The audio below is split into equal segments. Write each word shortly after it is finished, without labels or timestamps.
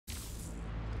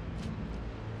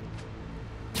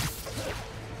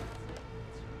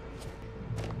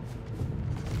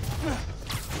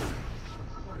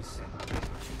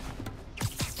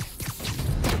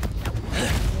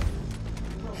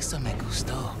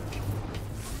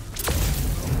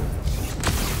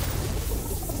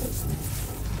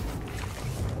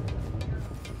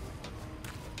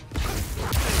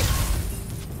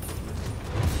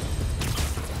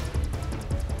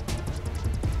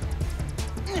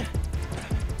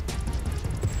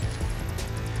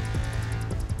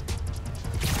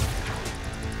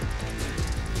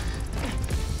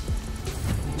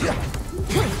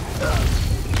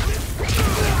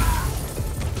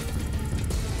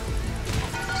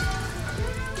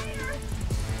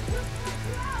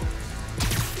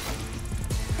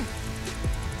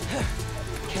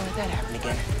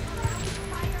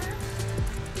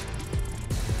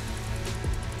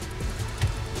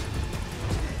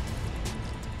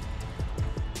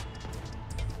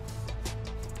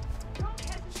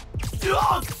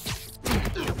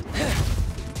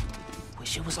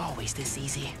Wish it was always this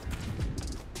easy.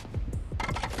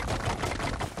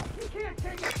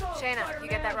 Shayna, you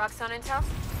get that Roxxon intel?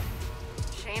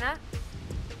 Shayna?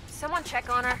 Someone check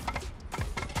on her.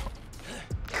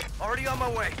 Already on my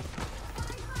way.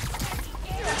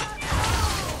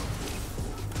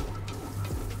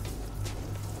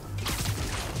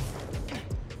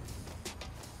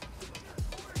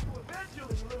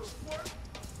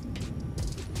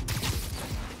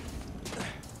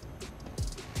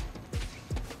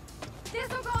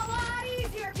 This'll go a lot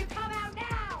easier if you come out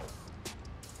now!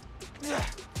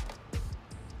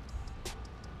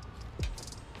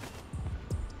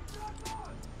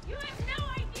 You have no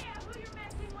idea who you're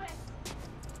messing with!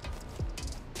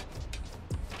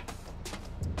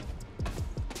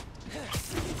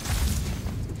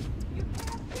 You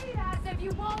can't beat us if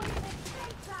you won't even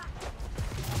think that!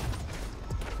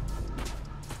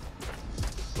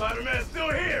 Spider-Man's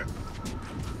still here!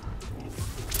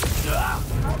 We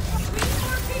need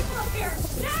more people up here!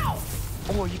 Now!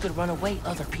 Or you could run away,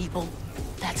 other people.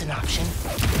 That's an option.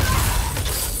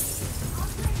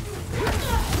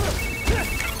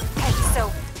 Hey,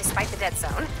 so, despite the dead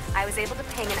zone, I was able to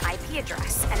ping an IP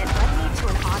address, and it led me to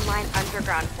an online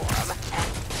underground forum. And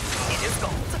it is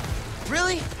gold.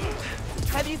 Really?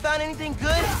 Have you found anything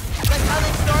good? Like how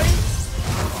they started?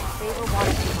 They were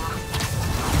wanted people.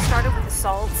 Started with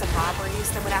assaults and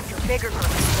robberies, then went after bigger groups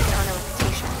to earn a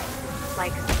reputation.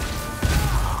 Like,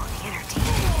 oh, the inner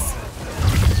demons.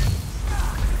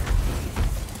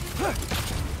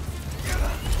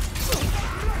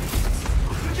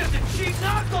 You're just a cheap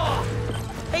knockoff!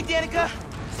 Hey, Danica.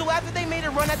 So after they made a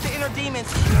run at the inner demons,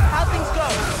 how'd things go?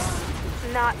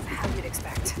 Not how you'd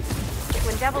expect.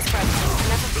 When Devil's Breath,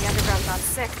 enough of the underground got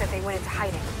sick that they went into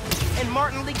hiding. And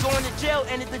Martin Lee going to jail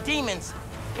ended the demons.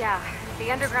 Yeah,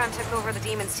 the underground took over the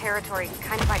demons' territory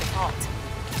kind of by default.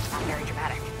 Not very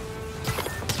dramatic.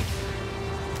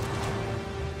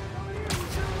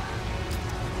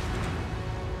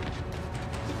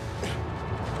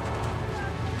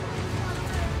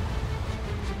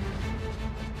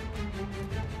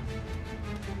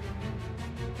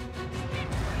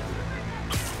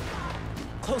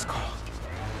 Close call.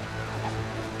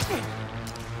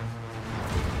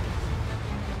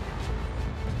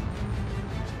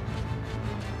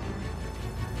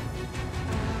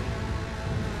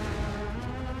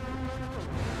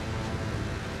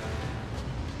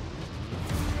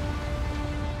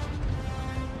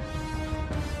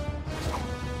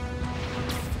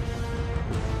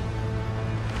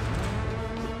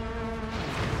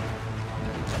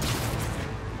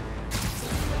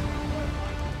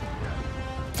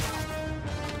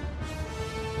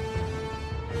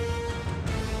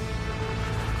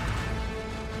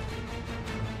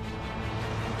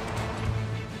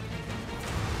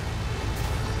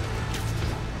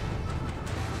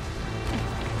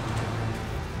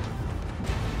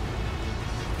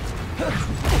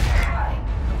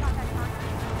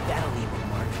 That'll leave a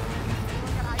mark.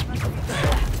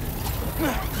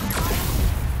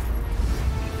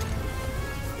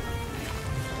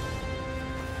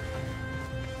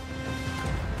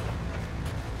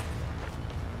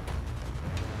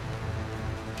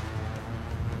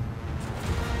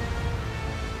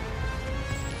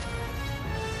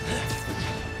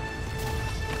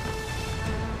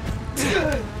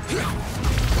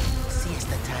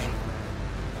 Siesta time.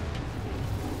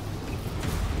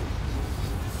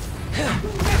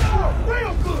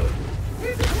 Real good!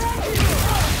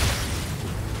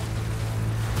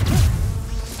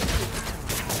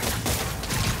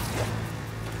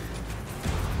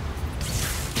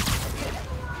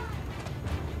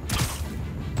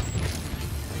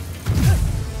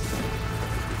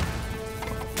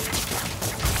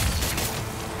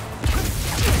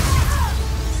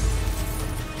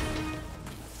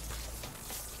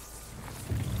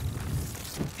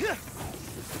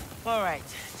 All right,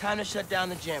 time to shut down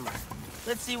the jammer.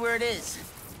 Let's see where it is.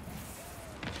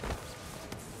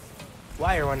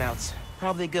 Wire runouts.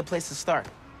 Probably a good place to start.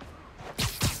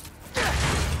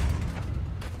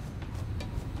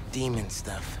 Demon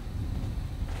stuff.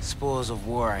 Spoils of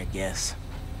war, I guess.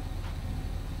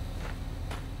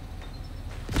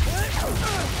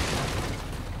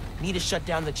 Need to shut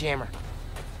down the jammer.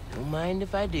 Don't mind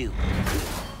if I do.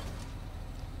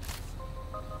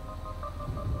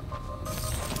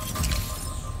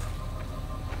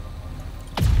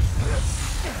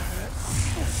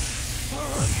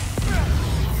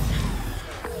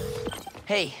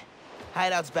 Hey,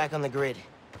 hideout's back on the grid.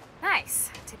 Nice.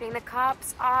 Tipping the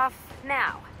cops off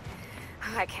now.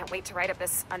 I can't wait to write up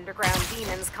this underground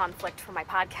demons conflict for my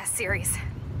podcast series.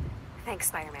 Thanks,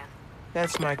 Spider-Man.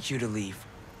 That's my cue to leave.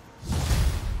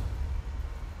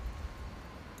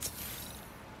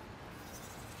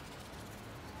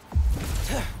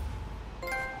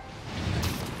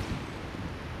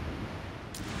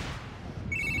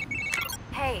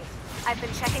 Hey, I've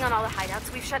been checking on all the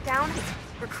hideouts we've shut down.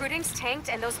 Recruiting's tanked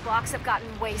and those blocks have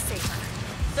gotten way safer.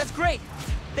 That's great.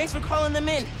 Thanks for calling them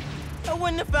in. I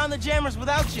wouldn't have found the jammers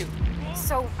without you.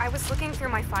 So, I was looking through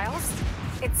my files.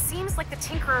 It seems like the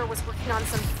Tinkerer was working on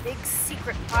some big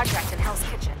secret project in Hell's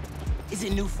Kitchen. Is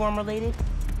it Nuform related?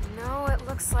 No, it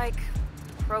looks like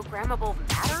programmable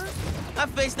matter?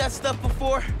 I've faced that stuff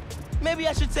before. Maybe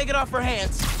I should take it off her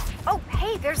hands. Oh,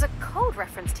 hey, there's a code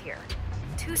referenced here.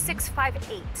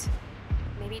 2658.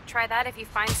 Maybe try that if you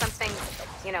find something,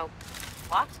 you know,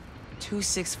 locked?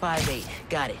 2658.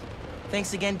 Got it.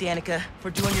 Thanks again, Danica, for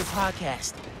doing your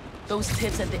podcast. Those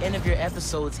tips at the end of your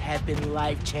episodes have been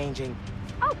life-changing.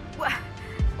 Oh, well,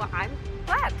 I'm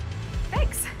glad.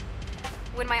 Thanks.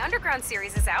 When my Underground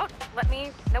series is out, let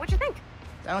me know what you think.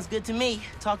 Sounds good to me.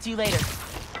 Talk to you later.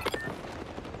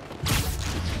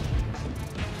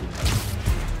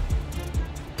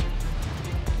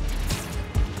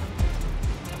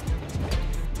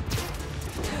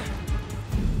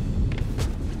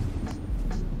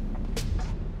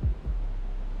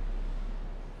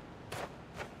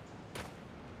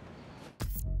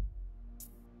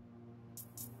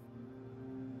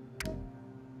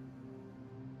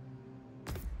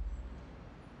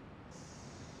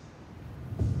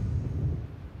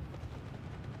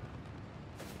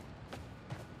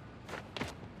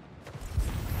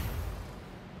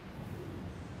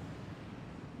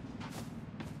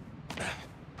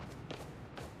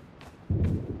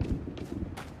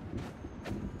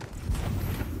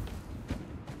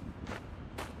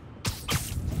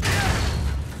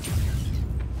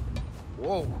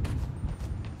 Whoa.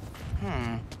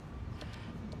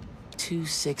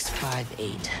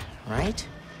 2658, right?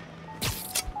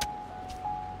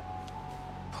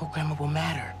 Programmable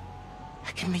matter.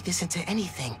 I can make this into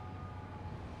anything.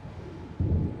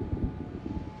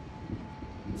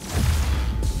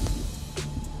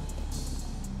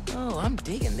 Oh, I'm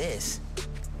digging this.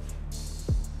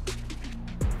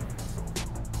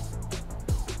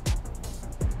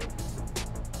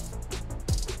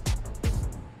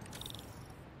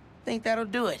 Think that'll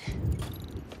do it.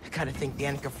 I gotta thank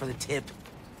Danica for the tip.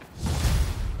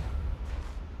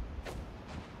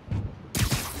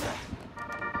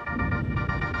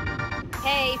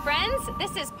 Hey friends,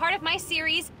 this is part of my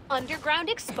series, Underground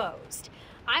Exposed.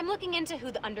 I'm looking into who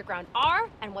the Underground are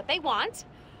and what they want,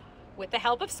 with the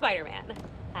help of Spider-Man.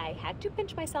 I had to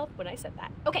pinch myself when I said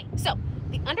that. Okay, so,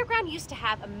 the Underground used to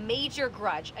have a major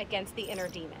grudge against the Inner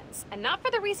Demons, and not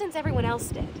for the reasons everyone else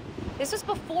did. This was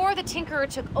before the Tinkerer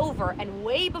took over and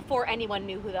way before anyone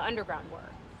knew who the Underground were.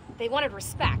 They wanted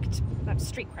respect,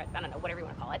 street cred, I don't know, whatever you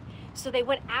want to call it. So they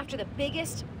went after the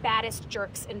biggest, baddest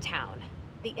jerks in town,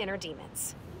 the Inner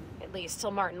Demons. At least till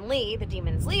Martin Lee, the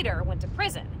Demons' leader, went to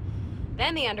prison.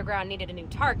 Then the Underground needed a new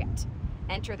target.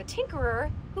 Enter the Tinkerer,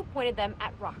 who pointed them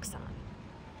at Roxxon.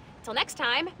 Till next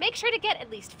time, make sure to get at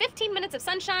least 15 minutes of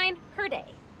sunshine per day.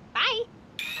 Bye!